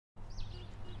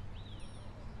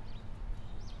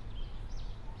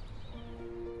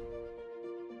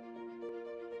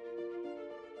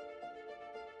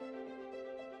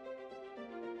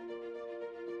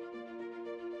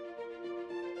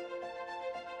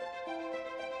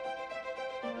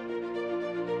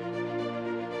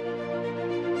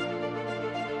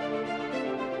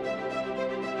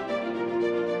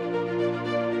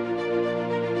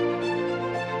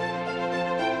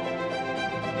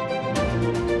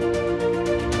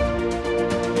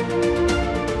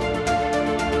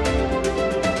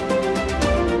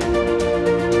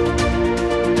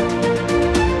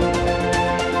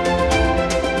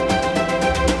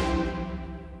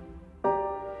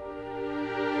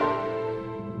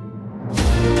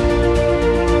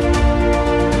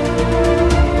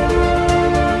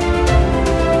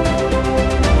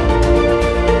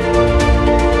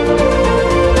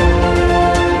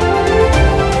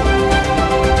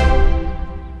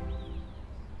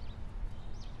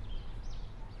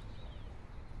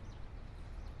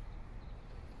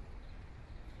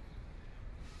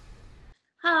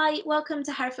Hi, welcome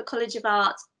to Hereford College of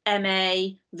Art MA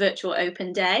Virtual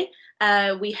Open Day.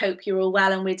 We hope you're all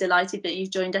well and we're delighted that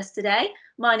you've joined us today.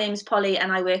 My name's Polly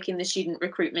and I work in the student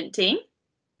recruitment team.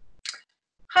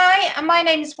 Hi, and my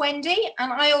name is Wendy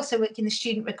and I also work in the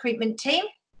student recruitment team.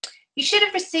 You should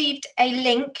have received a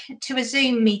link to a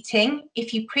Zoom meeting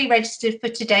if you pre-registered for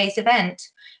today's event.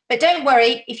 But don't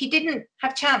worry, if you didn't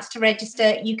have a chance to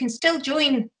register, you can still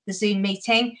join the Zoom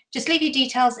meeting. Just leave your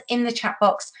details in the chat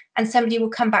box and somebody will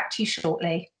come back to you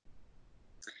shortly.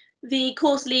 The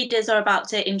course leaders are about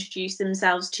to introduce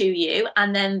themselves to you,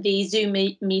 and then the Zoom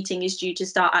meeting is due to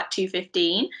start at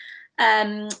 2:15.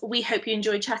 We hope you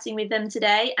enjoyed chatting with them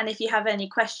today, and if you have any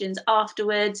questions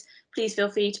afterwards, please feel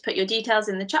free to put your details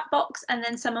in the chat box and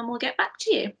then someone will get back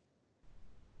to you.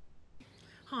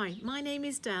 Hi, my name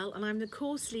is Del and I'm the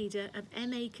course leader of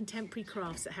MA Contemporary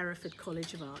Crafts at Hereford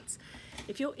College of Arts.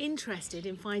 If you're interested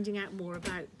in finding out more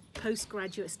about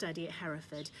postgraduate study at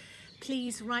Hereford,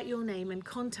 please write your name and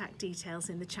contact details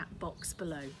in the chat box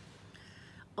below.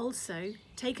 Also,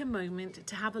 take a moment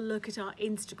to have a look at our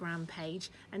Instagram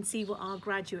page and see what our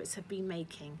graduates have been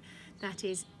making. That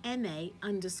is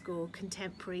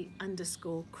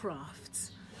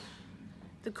MA_contemporary_crafts.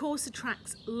 The course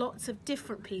attracts lots of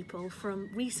different people from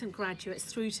recent graduates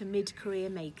through to mid-career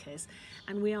makers,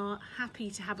 and we are happy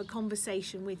to have a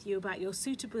conversation with you about your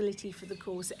suitability for the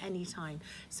course at any time.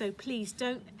 So please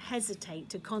don't hesitate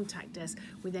to contact us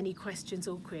with any questions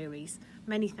or queries.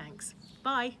 Many thanks.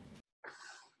 Bye.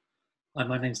 Hi,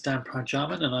 my name's Dan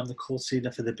Proud-Jarman and I'm the course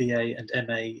leader for the BA and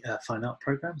MA Fine Art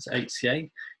programmes at HCA.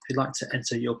 If you'd like to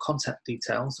enter your contact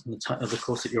details and the title of the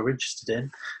course that you're interested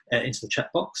in into the chat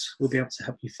box, we'll be able to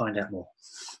help you find out more.